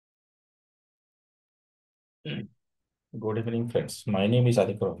Good evening, friends. My name is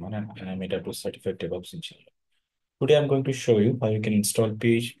Adhik Rahman and I am a AWS Certified DevOps Engineer. Today, I'm going to show you how you can install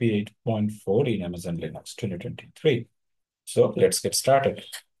PHP 8.4 in Amazon Linux 2023. So let's get started.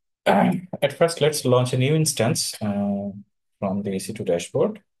 At first, let's launch a new instance from the EC2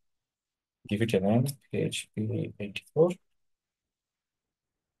 dashboard. Give it a name, PHP 84.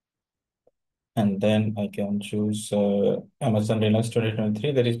 And then I can choose Amazon Linux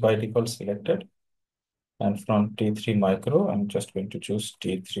 2023 that is by default selected. And from T3 Micro, I'm just going to choose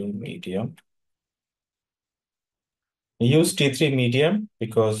T3 Medium. I use T3 medium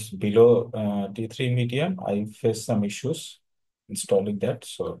because below T3 medium, I face some issues installing that.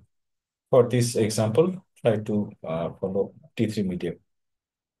 So for this example, try to follow T3 medium.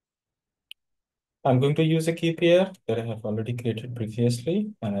 I'm going to use a key pair that I have already created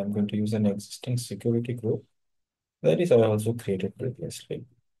previously, and I'm going to use an existing security group that is I also created previously.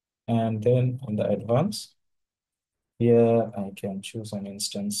 And then on the advanced, here I can choose an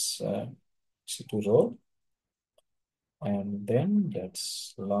instance C2 role, and then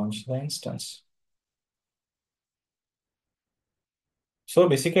let's launch the instance. So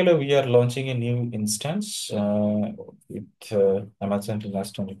basically, we are launching a new instance with Amazon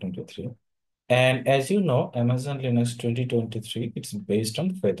Linux 2023. And as you know, Amazon Linux 2023, it's based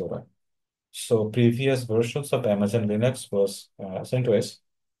on Fedora. So previous versions of Amazon Linux was CentOS,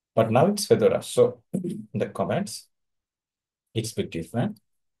 but now it's Fedora. So the commands, it's a bit different.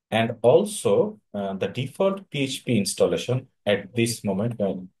 And also the default PHP installation at this moment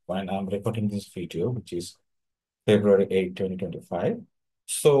when I'm recording this video, which is February 8, 2025.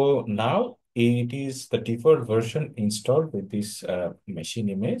 So now it is the default version installed with this machine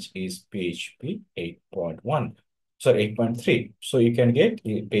image is PHP 8.1. Sorry, 8.3. So you can get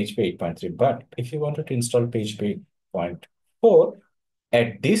PHP 8.3. But if you wanted to install PHP 8.4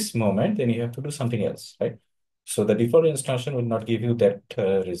 at this moment, then you have to do something else, right? So the default installation will not give you that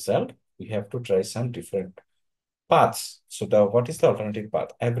result. We have to try some different paths. So what is the alternative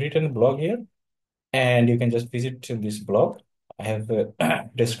path? I've written a blog here and you can just visit this blog. I have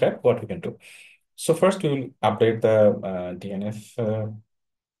described what we can do. So first we will update the DNF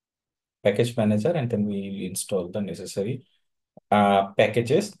package manager, and then we will install the necessary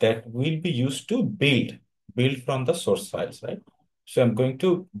packages that will be used to build from the source files, right? So I'm going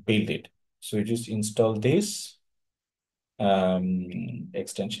to build it. So you just install these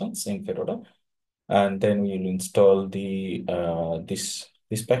extensions in Fedora, and then we will install the this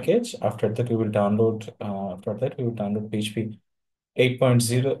package. After that, we will download. After that, we will download PHP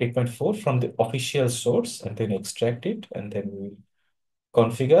 8.0, 8.4 from the official source, and then extract it, and then we will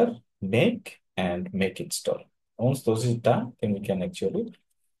configure, make install. Once those is done, then we can actually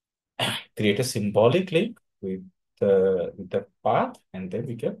create a symbolic link with the path, and then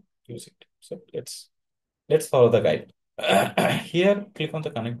we can use it. So let's follow the guide. Here, click on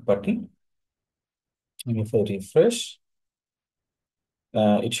the connect button. And if I refresh,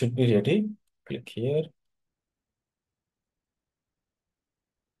 it should be ready. Click here.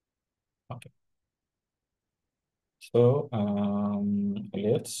 Okay. So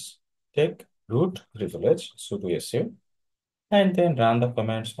let's take root privilege sudo su and then run the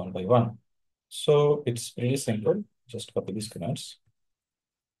commands one by one. So it's pretty simple. Just copy these commands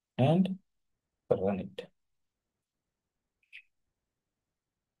and run it.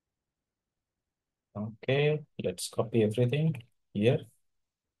 Okay, let's copy everything here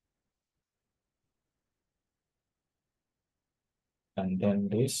and then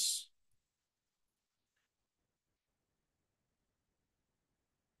this.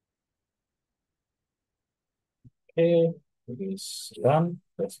 Okay, this is done.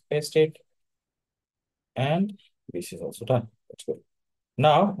 Let's paste it. And this is also done. That's good.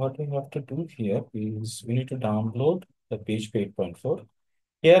 Now, what we have to do here is we need to download the PHP 8.4.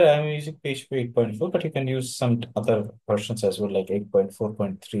 Here I am using PHP 8.4, but you can use some other versions as well, like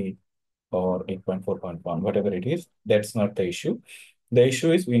 8.4.3 or 8.4.1, whatever it is. That's not the issue. The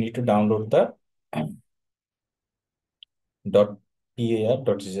issue is we need to download the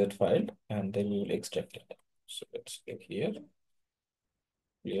 .par.gz file, and then we will extract it. So let's click here,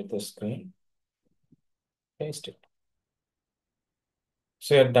 clear the screen, paste it.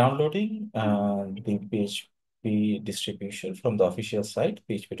 So you're downloading the PHP distribution from the official site,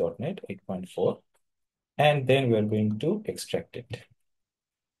 php.net 8.4, and then we're going to extract it.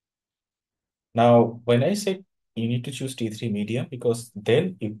 Now, when I say you need to choose T3 medium, because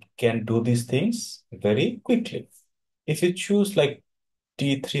then you can do these things very quickly. If you choose like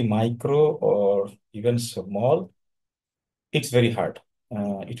T3 micro or even small, it's very hard.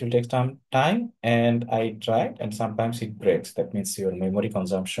 It will take some time, and I tried, and sometimes it breaks. That means your memory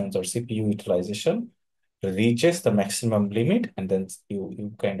consumptions or CPU utilization reaches the maximum limit, and then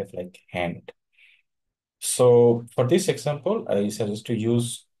you kind of like hand. So for this example, I suggest to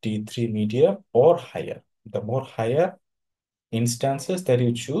use T3 media or higher. The more higher instances that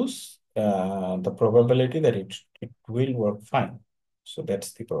you choose, the probability that it will work fine. So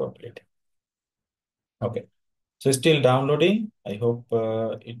that's the probability. Okay. So still downloading. I hope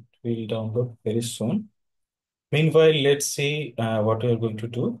it will download very soon. Meanwhile, let's see what we are going to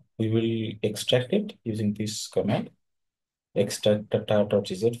do. We will extract it using this command, extract the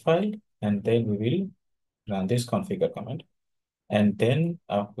tar.gz file, and then we will run this configure command. And then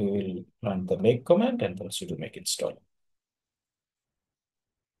we will run the make command and then sudo make install.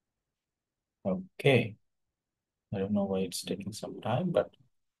 Okay. I don't know why it's taking some time, but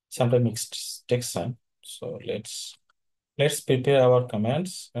sometimes it takes time. So let's prepare our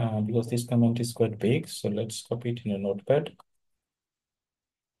commands because this command is quite big. So let's copy it in a notepad,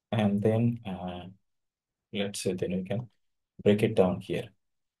 and then let's say then we can break it down here.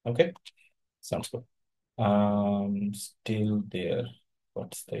 Okay, sounds good. Still there.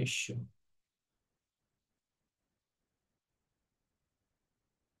 What's the issue?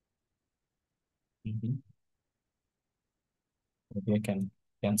 Mhm. Maybe I can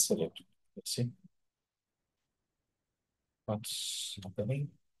cancel it. Let's see what's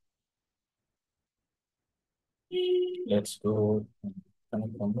happening. Let's go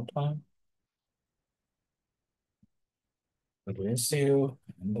connect one more time. Release you,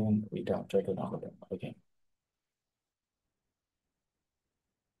 and then we don't try to download it again.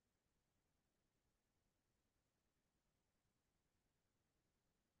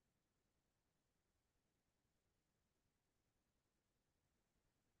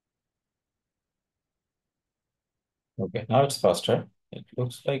 Okay, now it's faster. It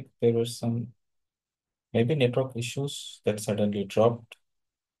looks like there were some maybe network issues that suddenly dropped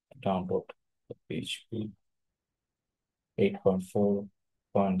download the PHP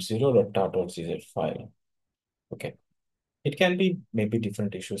 8.4.0.tar.cz file. Okay. It can be maybe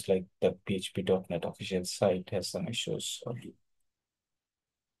different issues like the PHP.NET official site has some issues.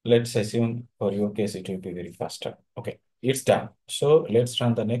 Let's assume for your case it will be very faster. Okay, it's done. So let's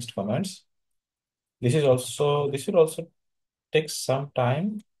run the next commands. This will also take some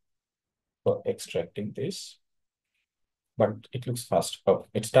time for extracting this, but it looks fast. Oh,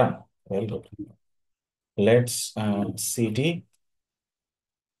 it's done. Very good. Let's cd.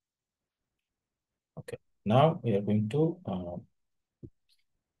 Okay, now we are going to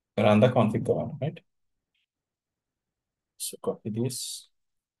run the config command, right? So copy this,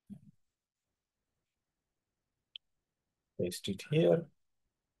 paste it here.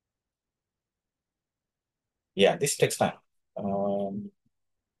 Yeah, this takes time. Um,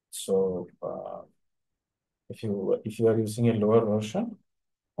 so if you are using a lower version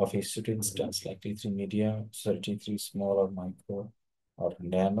of EC2 instance like T3 Media, sorry, T3 Small or Micro or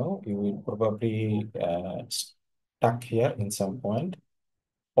Nano, you will probably stuck here in some point,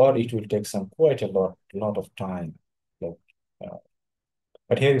 or it will take some quite a lot of time. Like, uh,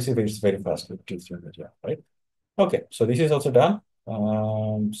 but here you see that it's very fast with T3 Media, right? Okay, so this is also done.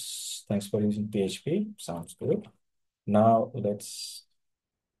 Thanks for using PHP. Sounds good. Now let's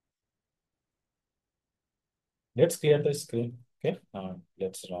clear the screen. Okay,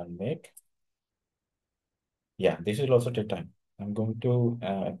 let's run make. Yeah, this will also take time. I'm going to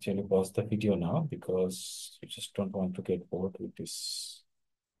actually pause the video now because we just don't want to get bored with this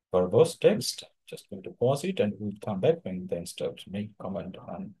verbose text. Just going to pause it and we'll come back when the install make command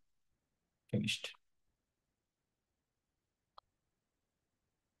run finished.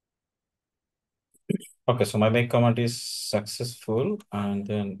 Okay, so my make command is successful, and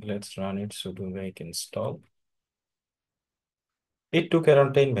then let's run it sudo make install. It took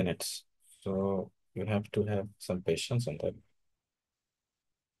around 10 minutes. So you have to have some patience on that.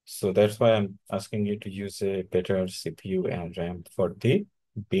 So that's why I'm asking you to use a better CPU and RAM for the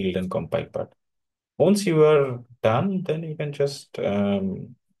build and compile part. Once you are done, then you can just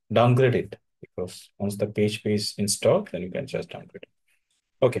downgrade it because once the PHP is installed, then you can just downgrade it.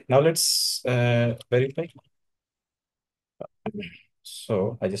 Okay, now let's verify.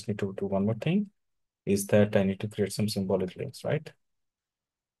 So I just need to do one more thing, is that I need to create some symbolic links, right?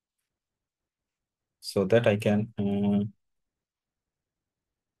 So that I can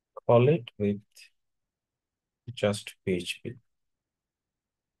call it with just PHP.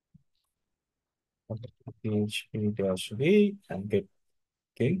 Okay, PHP dash V and get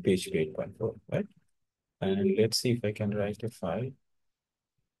PHP 8.4, right? And let's see if I can write a file.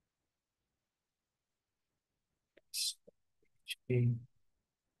 PHP.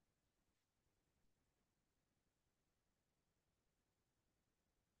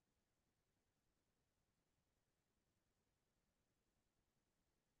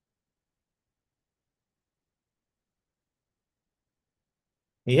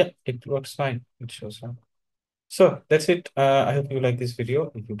 Yeah, it works fine. It shows up. So that's it. I hope you like this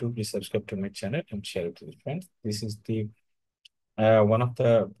video. If you do, please subscribe to my channel and share it with your friends. This is the one of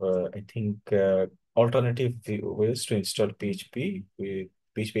the I think alternative ways to install PHP with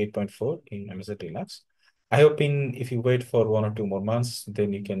PHP 8.4 in Amazon Linux. I hope in if you wait for 1 or 2 more months,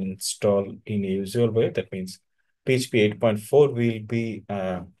 then you can install in a usual way. That means PHP 8.4 will be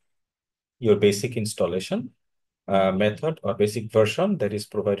your basic installation method or basic version that is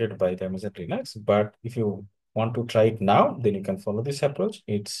provided by the Amazon Linux. But if you want to try it now, then you can follow this approach.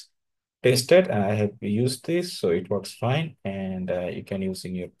 It's tested and I have used this, so it works fine and you can use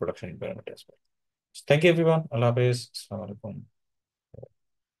in your production environment as well. So thank you everyone. Allah Hafiz. Assalamu alaikum.